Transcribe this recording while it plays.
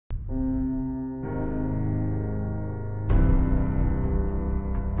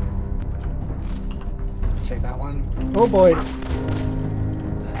take that one. Oh boy!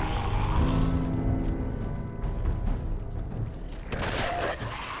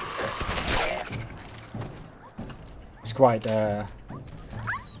 It's quite,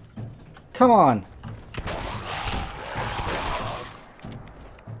 come on!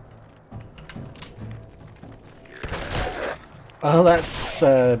 Oh, that's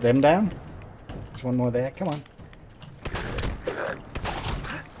them down. There's one more there. Come on.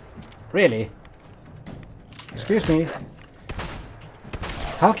 Really? Excuse me.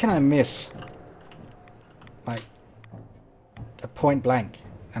 How can I miss? Like, a point blank.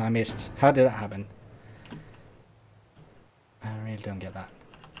 And I missed. How did that happen? I really don't get that.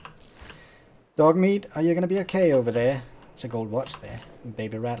 Dog meat, are you going to be okay over there? It's a gold watch there. And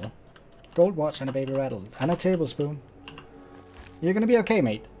baby rattle. Gold watch and a baby rattle. And a tablespoon. You're going to be okay,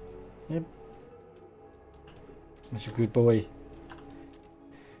 mate. Yep. That's a good boy.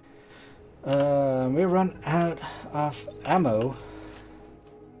 We run out of ammo.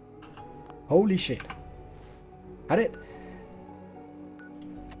 Holy shit. Had it?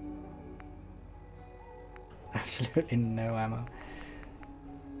 Absolutely no ammo.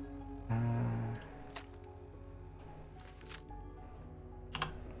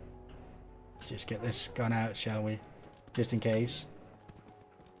 Let's just get this gun out, shall we? Just in case.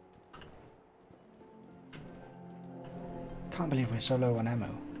 Can't believe we're so low on ammo.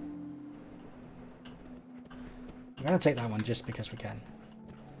 I'm gonna take that one just because we can.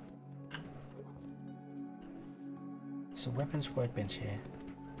 So weapons workbench here.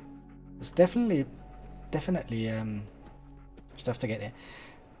 There's definitely stuff to get here.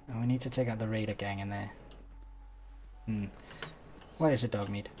 And we need to take out the raider gang in there. Why is it dog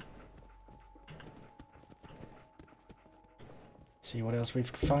meat? See what else we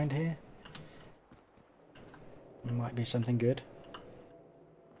find here. It might be something good.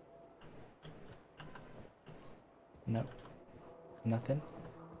 Nope. Nothing.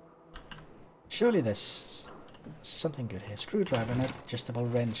 Surely there's something good here. Screwdriver and adjustable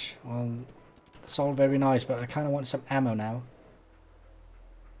wrench. Well, it's all very nice, but I kind of want some ammo now.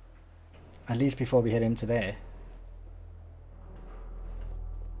 At least before we head into there.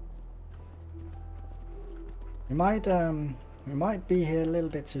 We might be here a little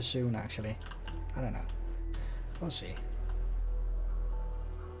bit too soon, actually. I don't know. We'll see.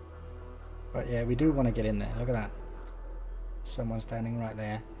 But yeah, we do want to get in there. Look at that. Someone standing right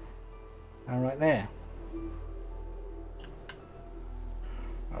there. And right there.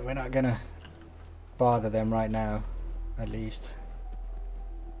 Well, we're not gonna bother them right now, at least.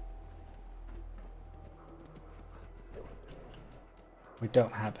 We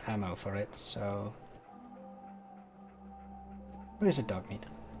don't have ammo for it, so... What is it, dog meat?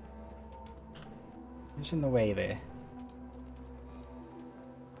 Who's in the way there?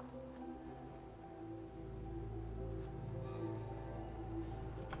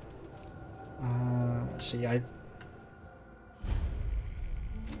 See,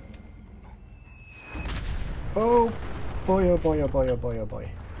 oh boy, oh boy, oh boy, oh boy, oh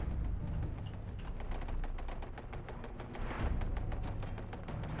boy.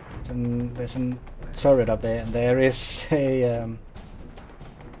 There's a turret up there, and there is a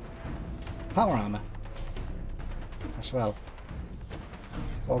power armor as well.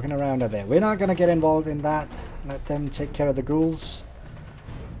 Walking around up there. We're not gonna get involved in that. Let them take care of the ghouls.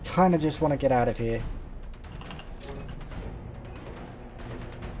 Kinda just want to get out of here.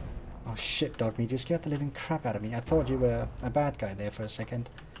 Oh shit, dog meat, you scared the living crap out of me. I thought you were a bad guy there for a second.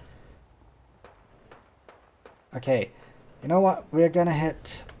 Okay, you know what? We're gonna head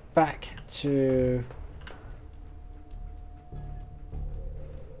back to...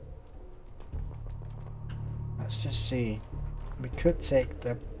 Let's just see. We could take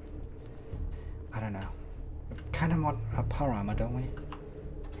the... I don't know. We kind of want a power armor, don't we?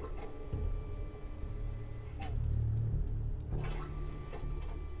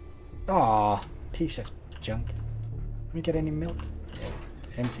 Aw, piece of junk. Can we get any milk?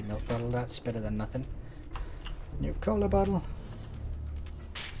 Empty milk bottle, that's better than nothing. New cola bottle.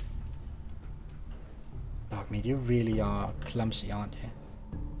 Dog meat, you really are clumsy, aren't you?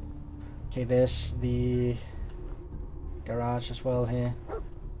 Okay, there's the garage as well here.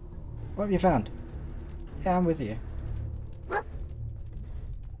 What have you found? Yeah, I'm with you.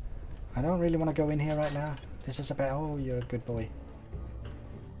 I don't really want to go in here right now. This is about... Oh, you're a good boy.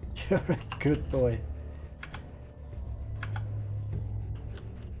 You're a good boy.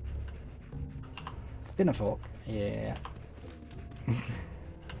 Dinner fork? Yeah.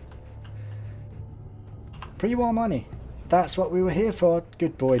 Pre-war money. That's what we were here for.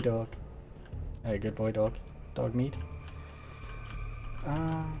 Good boy, dog. Hey, good boy, dog. Dog meat.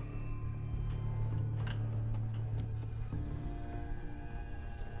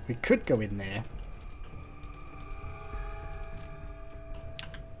 We could go in there.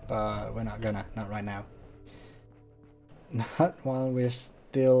 But we're not gonna. Not right now. Not while we're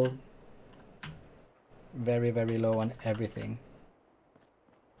still very, very low on everything.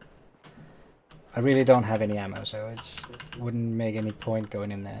 I really don't have any ammo, so it wouldn't make any point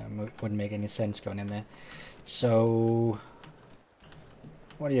going in there. Wouldn't make any sense going in there. So,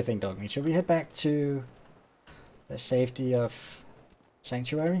 what do you think, Dogmeat? Should we head back to the safety of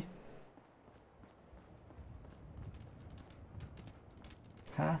Sanctuary?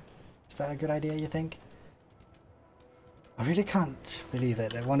 Huh? Is that a good idea, you think? I really can't believe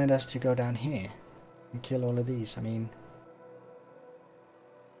that they wanted us to go down here and kill all of these. I mean,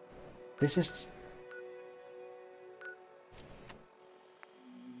 this is...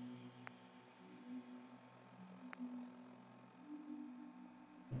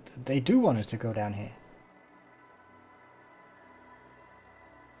 They do want us to go down here.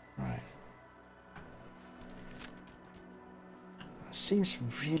 Right. Seems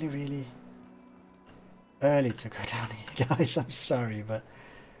really, really early to go down here, guys. I'm sorry, but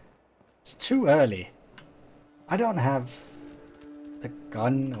it's too early. I don't have the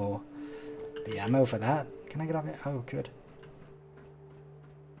gun or the ammo for that. Can I get up here? Oh, good.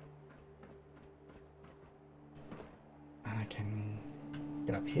 I can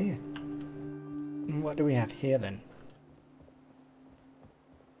get up here. What do we have here then?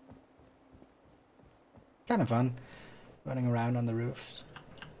 Kind of fun. Running around on the roofs.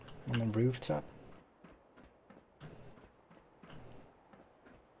 On the rooftop.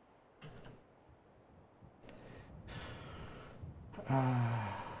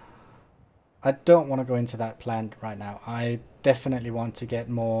 I don't want to go into that plant right now. I definitely want to get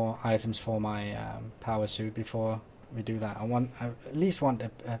more items for my power suit before we do that. I at least want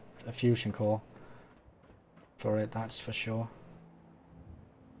a fusion core for it, that's for sure.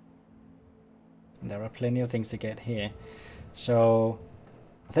 And there are plenty of things to get here. So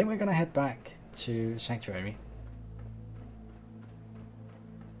I think we're going to head back to Sanctuary.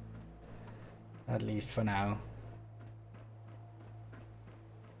 At least for now.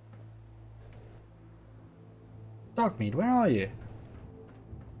 Dogmeat, where are you?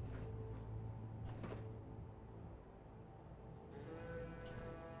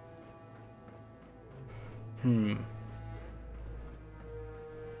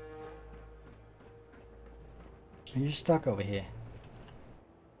 Are you stuck over here?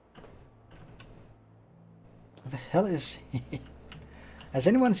 What the hell is he? Has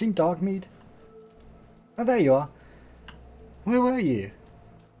anyone seen Dogmeat? Oh, there you are. Where were you?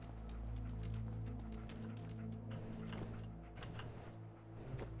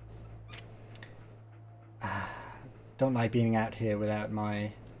 Don't like being out here without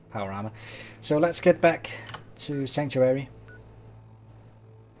my power armor. So let's get back to Sanctuary.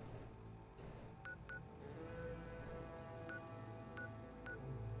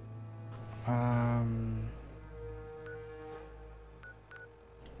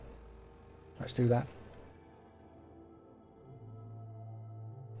 Let's do that.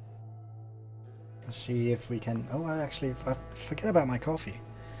 Let's see if we can... Oh, I forget about my coffee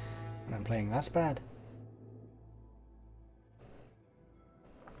when I'm playing. That's bad.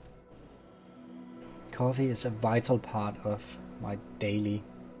 Coffee is a vital part of my daily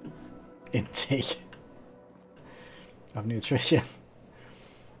intake of nutrition.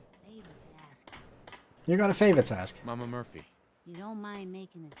 You got a favor to ask? Mama Murphy. You don't mind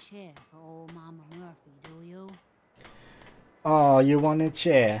making a chair for old Mama Murphy, do you? Oh, you want a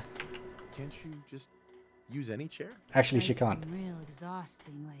chair? Can't you just use any chair? Actually, she can't. It's been real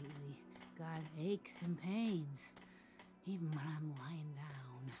exhausting lately. Got aches and pains, even when I'm lying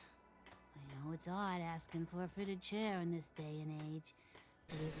down. I know it's odd asking for a fitted chair in this day and age,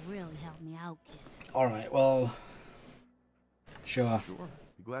 but it really helped me out, kid. All right, well, sure. Sure,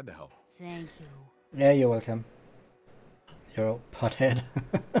 be glad to help. Thank you. Yeah, you're welcome. You're old pothead.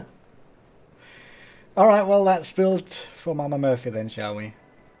 All right, well, that's built for Mama Murphy then, shall we?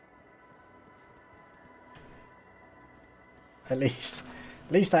 At least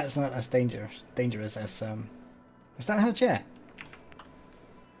that's not as dangerous as is that her chair?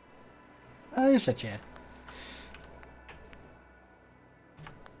 Oh, it's a chair.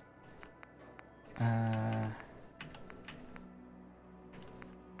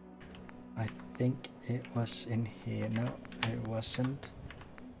 I think it was in here. No, it wasn't.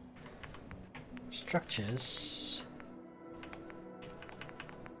 Structures.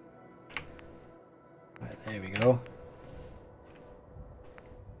 Right, there we go.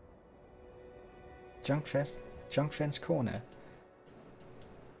 Junk fence corner.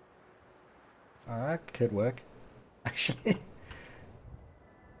 Oh, that could work, actually.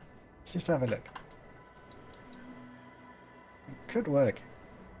 Let's just have a look. It could work.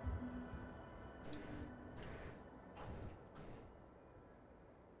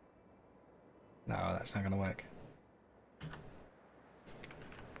 No, that's not going to work.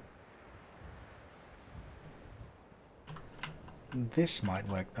 This might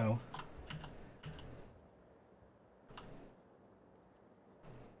work though.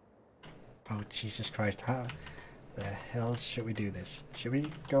 Oh Jesus Christ, how the hell should we do this? Should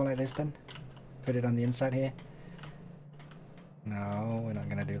we go like this then? Put it on the inside here? No, we're not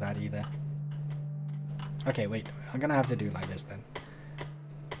gonna do that either. Okay, wait, I'm gonna have to do like this then.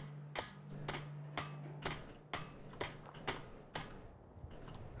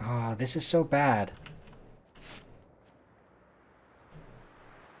 Oh, this is so bad.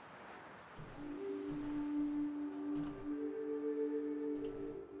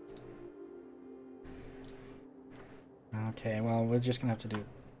 Okay, well, we're just gonna have to do it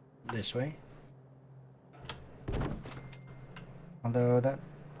this way. Although that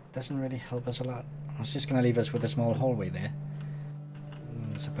doesn't really help us a lot. It's just gonna leave us with a small hallway there.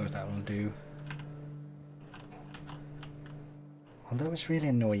 I suppose that will do. Although it's really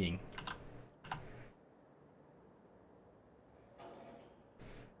annoying.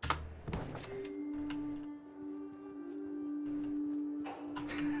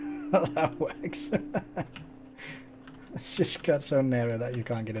 That works. It's just got so narrow that you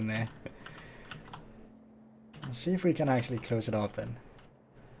can't get in there. Let's see if we can actually close it off then.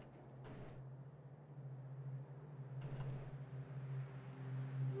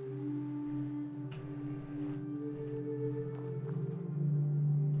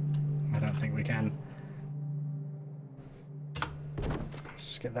 I don't think we can.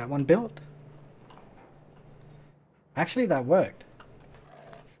 Let's get that one built. Actually, that worked.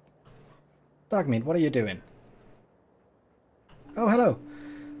 Dogmeat, what are you doing? Oh, hello.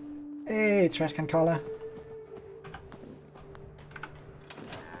 Hey, trash can caller.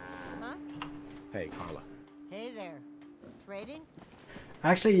 Huh? Hey, Carla. Hey there. Trading?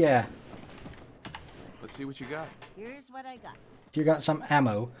 Actually, yeah. Let's see what you got. Here's what I got. If you got some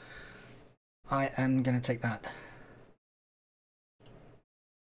ammo, I am gonna take that.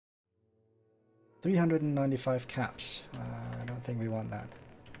 395 caps. I don't think we want that.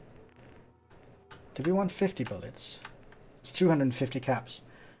 Do we want 50 bullets? It's 250 caps.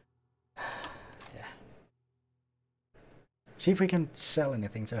 Yeah. See if we can sell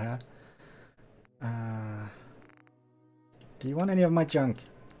anything to her. Do you want any of my junk?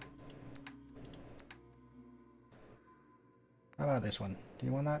 How about this one? Do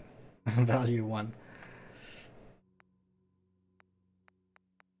you want that? Value 1.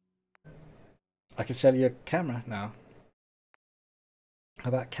 I could sell you a camera now. How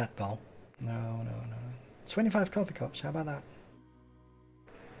about cat ball? No. 25 coffee cups, how about that?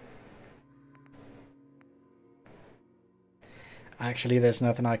 Actually, there's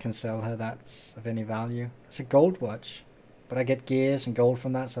nothing I can sell her that's of any value. It's a gold watch, but I get gears and gold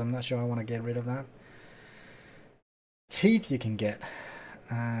from that, so I'm not sure I want to get rid of that. Teeth you can get,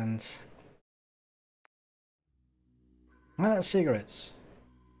 and... well, that's cigarettes.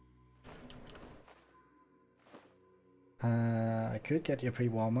 I could get you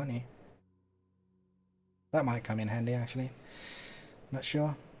pre-war money. That might come in handy, actually. Not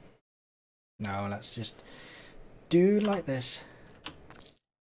sure. No, let's just do like this.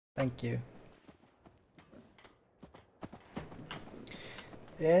 Thank you.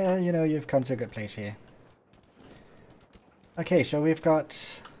 Yeah, you know, you've come to a good place here. Okay, so we've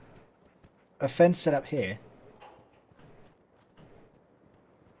got a fence set up here.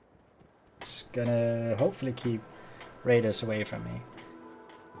 It's gonna hopefully keep raiders away from me.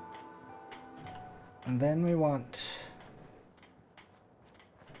 And then we want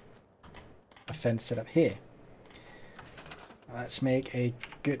a fence set up here. Let's make a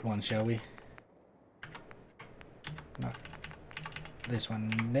good one, shall we? Not this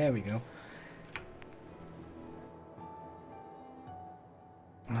one. There we go.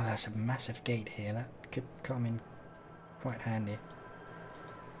 Oh, that's a massive gate here. That could come in quite handy.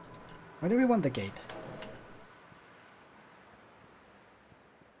 Where do we want the gate?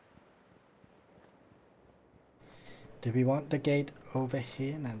 Do we want the gate over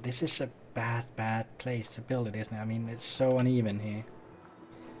here? Now, this is a bad place to build it, isn't it? I mean, it's so uneven here.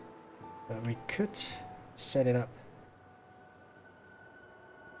 But we could set it up.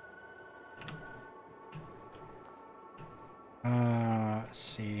 Let's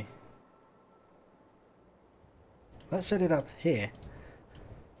see. Let's set it up here.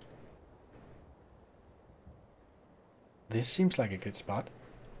 This seems like a good spot.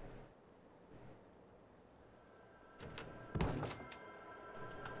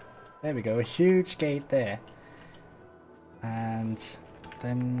 There we go, a huge gate there. And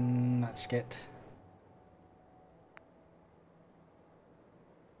then let's get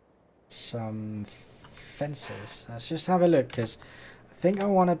some fences. Let's just have a look, because I think I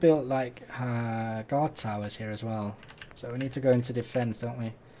want to build like guard towers here as well. So we need to go into defense, don't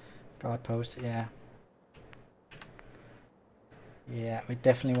we? Guard post, yeah. Yeah, we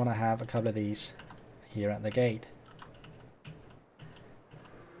definitely want to have a couple of these here at the gate.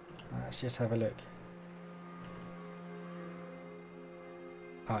 Let's just have a look.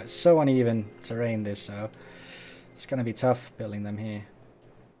 Oh, it's so uneven terrain this, so it's going to be tough building them here.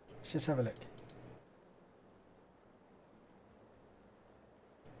 Let's just have a look.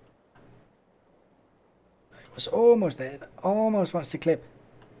 It was almost there. It almost wants to clip.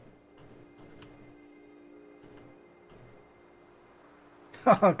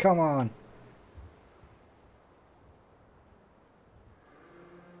 Oh, come on.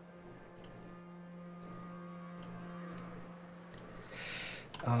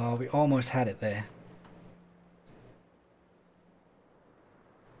 Oh, we almost had it there.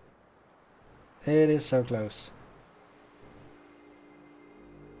 It is so close.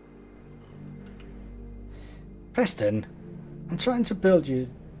 Preston, I'm trying to build you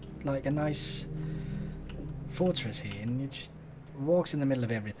like a nice fortress here, and you just walks in the middle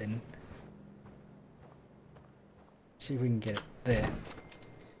of everything. See if we can get it there.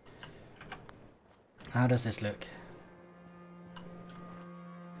 How does this look?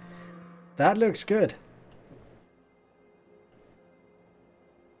 That looks good.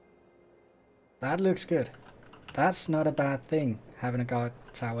 That looks good. That's not a bad thing, having a guard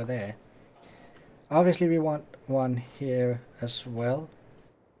tower there. Obviously we want one here as well.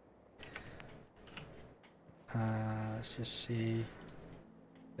 Let's just see.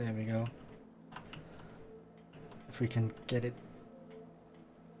 There we go. If we can get it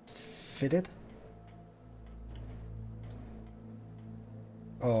fitted.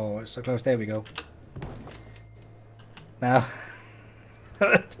 Oh, it's so close. There we go. Now,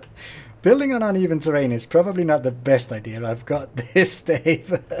 building on uneven terrain is probably not the best idea I've got this day,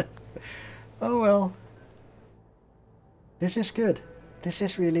 but oh well. This is good. This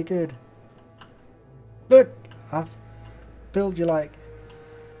is really good. Look, I've built you like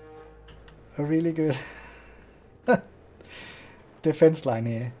a really good defense line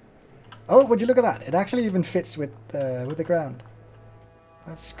here. Oh, would you look at that? It actually even fits with the ground.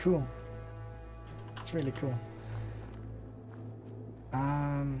 That's cool. It's really cool.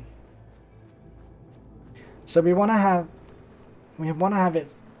 So we want to have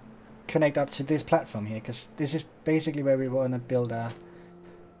it connect up to this platform here, because this is basically where we want to build a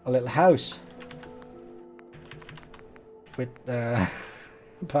little house with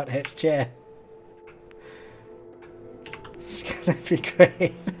Butthead's chair. It's gonna be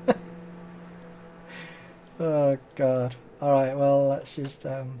great. Oh god. Alright, well let's just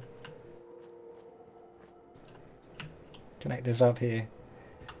connect this up here,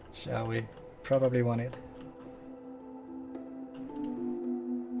 shall we? Probably want it.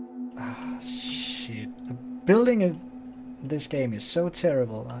 Ah, shit. The building in this game is so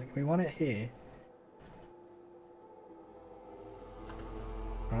terrible. Like, we want it here.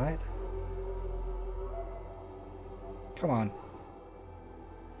 Right? Come on.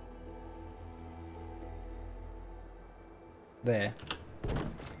 There.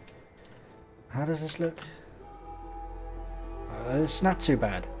 How does this look? It's not too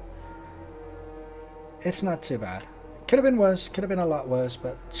bad. It's not too bad. Could have been worse. Could have been a lot worse,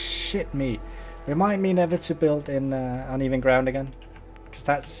 but shit me. Remind me never to build in uneven ground again, because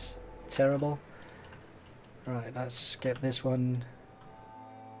that's terrible. Right, let's get this one.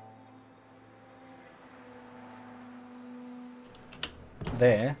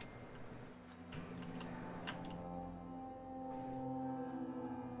 There.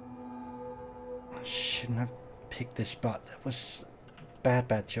 I shouldn't have picked this spot. That was a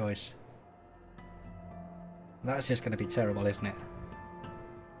bad choice. That's just going to be terrible, isn't it?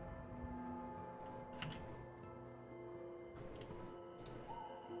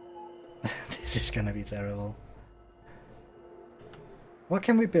 This is going to be terrible. What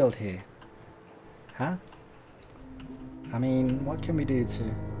can we build here? Huh? I mean, what can we do to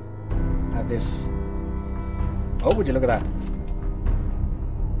have this? Oh, would you look at that?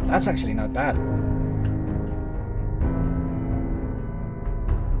 That's actually not bad.